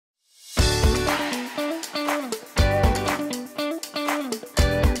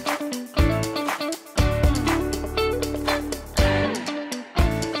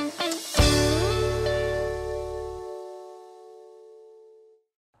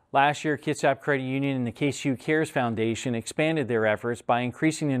Last year, Kitsap Credit Union and the KCU Cares Foundation expanded their efforts by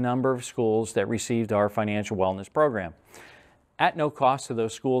increasing the number of schools that received our financial wellness program at no cost to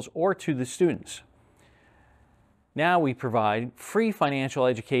those schools or to the students. Now we provide free financial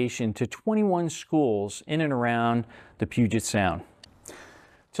education to 21 schools in and around the Puget Sound.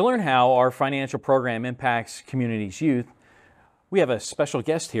 To learn how our financial program impacts communities' youth, we have a special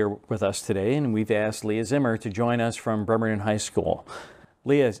guest here with us today, and we've asked Leah Zimmer to join us from Bremerton High School.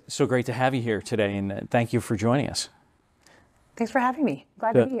 Leah, it's so great to have you here today, and thank you for joining us. Thanks for having me.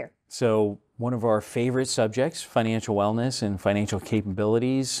 Glad to be here. So one of our favorite subjects, financial wellness and financial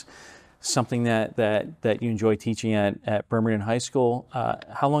capabilities, something that you enjoy teaching at Bremerton High School.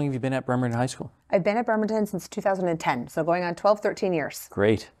 How long have you been at Bremerton High School? I've been at Bremerton since 2010, so going on 12, 13 years.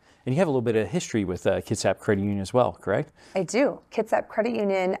 Great. And you have a little bit of history with Kitsap Credit Union as well, correct? I do. Kitsap Credit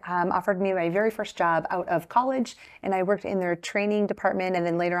Union offered me my very first job out of college, and I worked in their training department and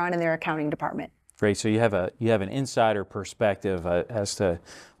then later on in their accounting department. Great. So you have an insider perspective as to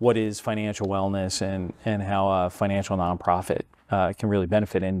what is financial wellness and how a financial nonprofit can really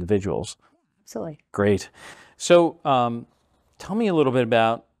benefit individuals. Absolutely. Great. So tell me a little bit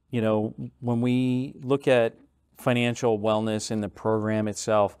about, when we look at financial wellness in the program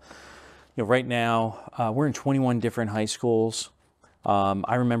itself. Right now we're in 21 different high schools.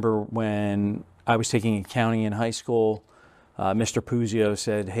 I remember when I was taking accounting in high school, Mr. Puzio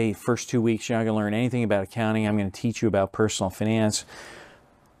said, "Hey, first 2 weeks you're not going to learn anything about accounting. I'm going to teach you about personal finance."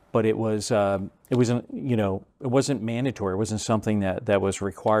 But it wasn't mandatory. It wasn't something that was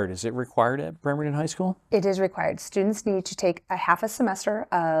required. Is it required at Bremerton High School? It is required. Students need to take a half a semester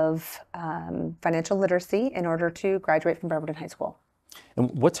of financial literacy in order to graduate from Bremerton High School.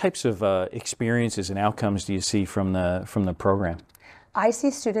 And what types of experiences and outcomes do you see from the program? I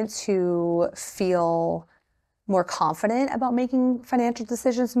see students who feel more confident about making financial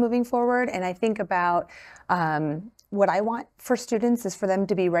decisions moving forward, and I think about what I want for students is for them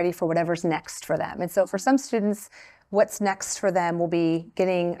to be ready for whatever's next for them. And so for some students, what's next for them will be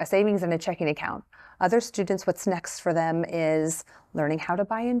getting a savings and a checking account. Other students, what's next for them is learning how to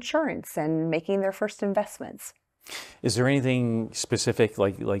buy insurance and making their first investments. Is there anything specific,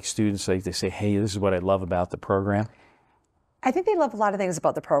 like students, like they say, "Hey, this is what I love about the program"? I think they love a lot of things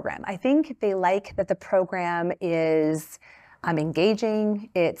about the program. I think they like that the program is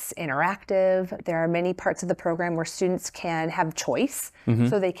engaging, it's interactive. There are many parts of the program where students can have choice.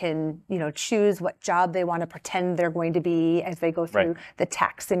 So they can, choose what job they want to pretend they're going to be as they go through the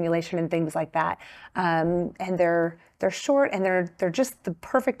tax simulation and things like that. And they're short and they're just the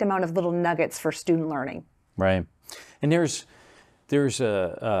perfect amount of little nuggets for student learning. Right. And there's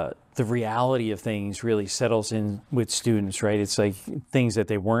the reality of things really settles in with students, right? It's like things that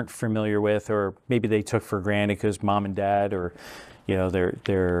they weren't familiar with, or maybe they took for granted because mom and dad or,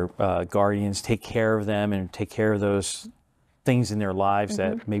 their guardians take care of them and take care of those things in their lives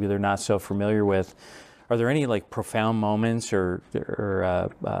that maybe they're not so familiar with. Are there any profound moments or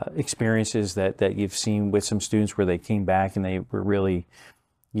experiences that you've seen with some students where they came back and they were really,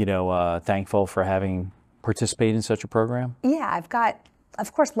 thankful for having participated in such a program? Yeah, I've got,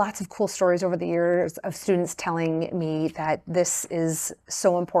 of course, lots of cool stories over the years of students telling me that this is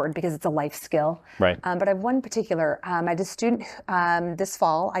so important because it's a life skill. Right. But I have one particular, I had a student this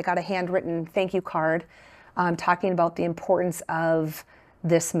fall, I got a handwritten thank you card talking about the importance of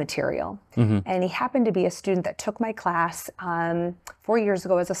this material. And he happened to be a student that took my class 4 years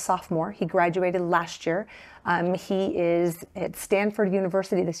ago as a sophomore. He graduated last year. He is at Stanford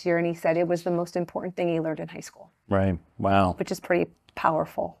University this year, and he said it was the most important thing he learned in high school. Right. Wow. Which is pretty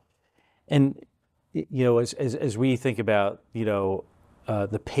powerful. And, as we think about,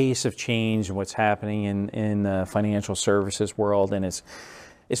 the pace of change and what's happening in the financial services world, and it's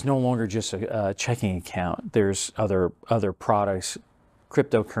no longer just a checking account. There's other products,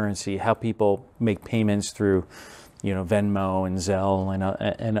 cryptocurrency, how people make payments through, Venmo and Zelle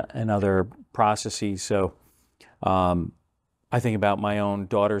and other processes. So I think about my own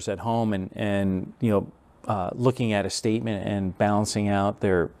daughters at home and looking at a statement and balancing out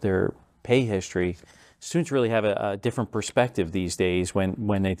their pay history. Students really have a different perspective these days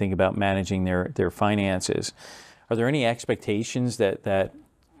when they think about managing their finances. Are there any expectations that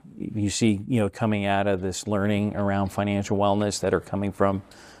you see, coming out of this learning around financial wellness that are coming from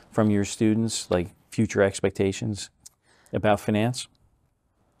your students, like future expectations about finance?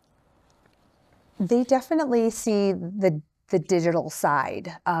 They definitely see the digital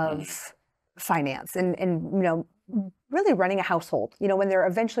side of finance, and really running a household. When they're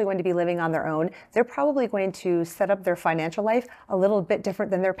eventually going to be living on their own, they're probably going to set up their financial life a little bit different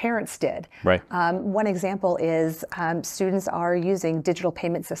than their parents did. Right. One example is students are using digital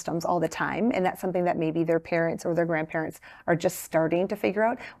payment systems all the time, and that's something that maybe their parents or their grandparents are just starting to figure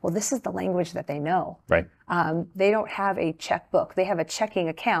out. Well, this is the language that they know. Right. They don't have a checkbook. They have a checking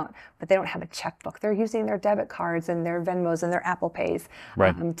account, but they don't have a checkbook. They're using their debit cards and their Venmos and their Apple Pays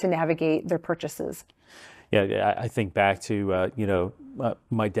to navigate their purchases. Yeah, I think back to,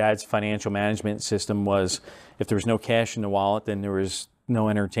 my dad's financial management system was, if there was no cash in the wallet, then there was no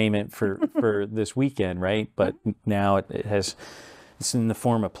entertainment for this weekend, right? But now it's in the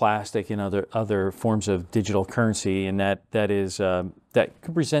form of plastic and other forms of digital currency, and that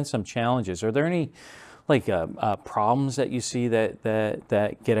could present some challenges. Are there any problems that you see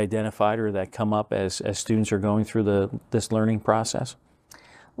that get identified or that come up as students are going through this learning process?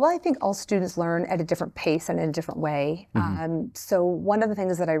 Well, I think all students learn at a different pace and in a different way. So one of the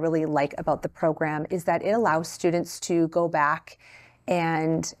things that I really like about the program is that it allows students to go back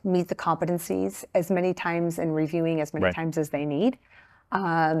and meet the competencies as many times and reviewing as many times as they need.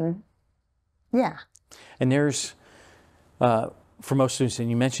 Yeah. And there's, for most students, and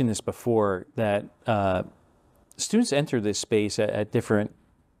you mentioned this before, that students enter this space at different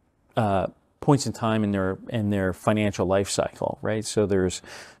points in time in their financial life cycle, right? So there's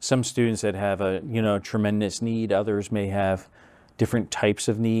some students that have a tremendous need. Others may have different types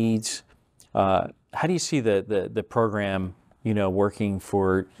of needs. How do you see the program working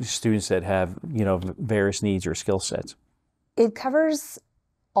for students that have various needs or skill sets? It covers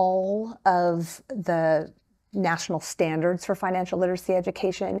all of the national standards for financial literacy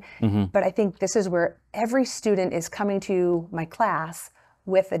education, but I think this is where every student is coming to my class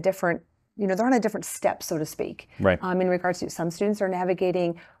with a different, they're on a different step, so to speak. Right. In regards to, some students are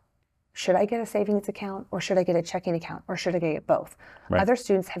navigating, should I get a savings account or should I get a checking account or should I get both? Right. Other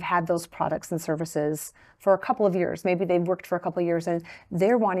students have had those products and services for a couple of years. Maybe they've worked for a couple of years and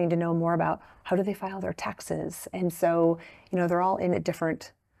they're wanting to know more about how do they file their taxes. And so, they're all in a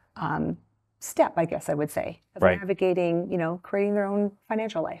different step, I guess I would say, of navigating, creating their own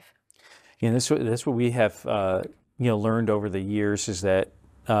financial life. Yeah, that's what we have, learned over the years, is that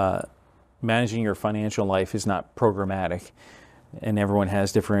managing your financial life is not programmatic, and everyone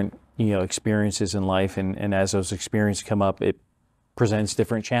has different, experiences in life, and as those experiences come up, it presents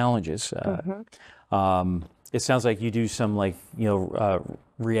different challenges. It sounds like you do some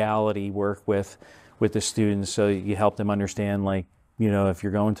reality work with the students, so you help them understand, if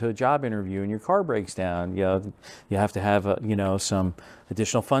you're going to a job interview and your car breaks down, you have to have some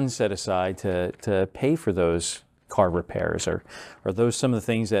additional funds set aside to pay for those car repairs. Are those some of the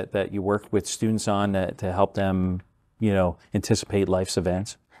things that you work with students on to help them anticipate life's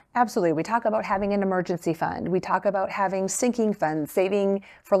events? Absolutely. We talk about having an emergency fund. We talk about having sinking funds, saving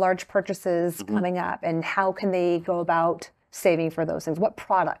for large purchases coming up, and how can they go about saving for those things? What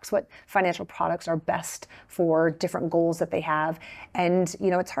financial products are best for different goals that they have? And,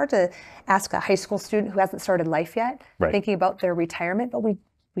 it's hard to ask a high school student who hasn't started life yet, thinking about their retirement, but we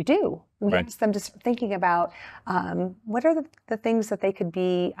do. We ask them just thinking about what are the things that they could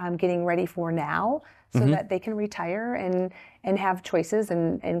be getting ready for now, so that they can retire and have choices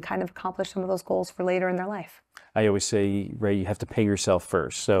and kind of accomplish some of those goals for later in their life. I always say, Ray, you have to pay yourself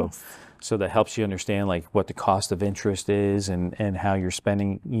first. So that helps you understand what the cost of interest is and how you're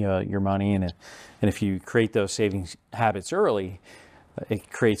spending your money. And if you create those savings habits early,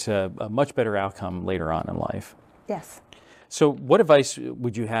 it creates a much better outcome later on in life. Yes. So what advice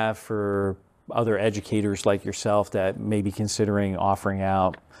would you have for other educators like yourself that may be considering offering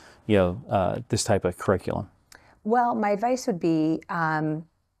out this type of curriculum? Well, my advice would be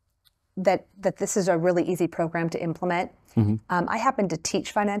that this is a really easy program to implement. I happen to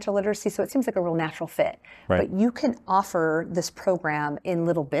teach financial literacy, so it seems like a real natural fit. Right. But you can offer this program in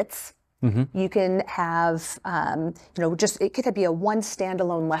little bits. You can have, it could be a one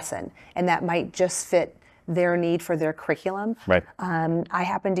standalone lesson, and that might just fit their need for their curriculum. Right. I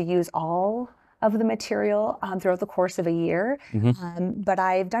happen to use all of the material throughout the course of a year. But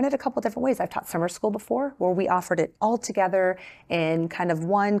I've done it a couple different ways. I've taught summer school before, where we offered it all together in kind of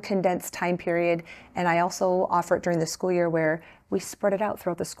one condensed time period. And I also offer it during the school year, where we spread it out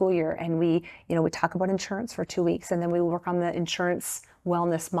throughout the school year. And we talk about insurance for 2 weeks, and then we work on the insurance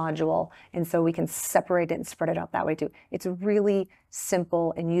wellness module. And so we can separate it and spread it out that way too. It's really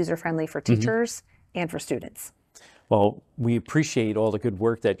simple and user-friendly for teachers and for students. Well, we appreciate all the good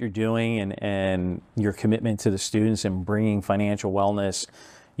work that you're doing and your commitment to the students and bringing financial wellness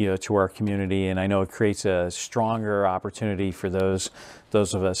to our community. And I know it creates a stronger opportunity for those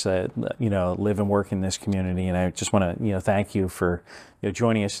of us that, live and work in this community. And I just want to, thank you for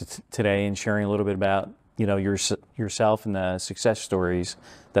joining us today and sharing a little bit about, yourself and the success stories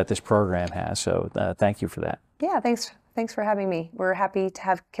that this program has. So thank you for that. Yeah, thanks for having me. We're happy to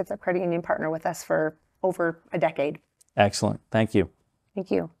have Kitsap Credit Union partner with us for over a decade. Excellent. Thank you.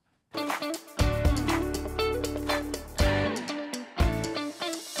 Thank you.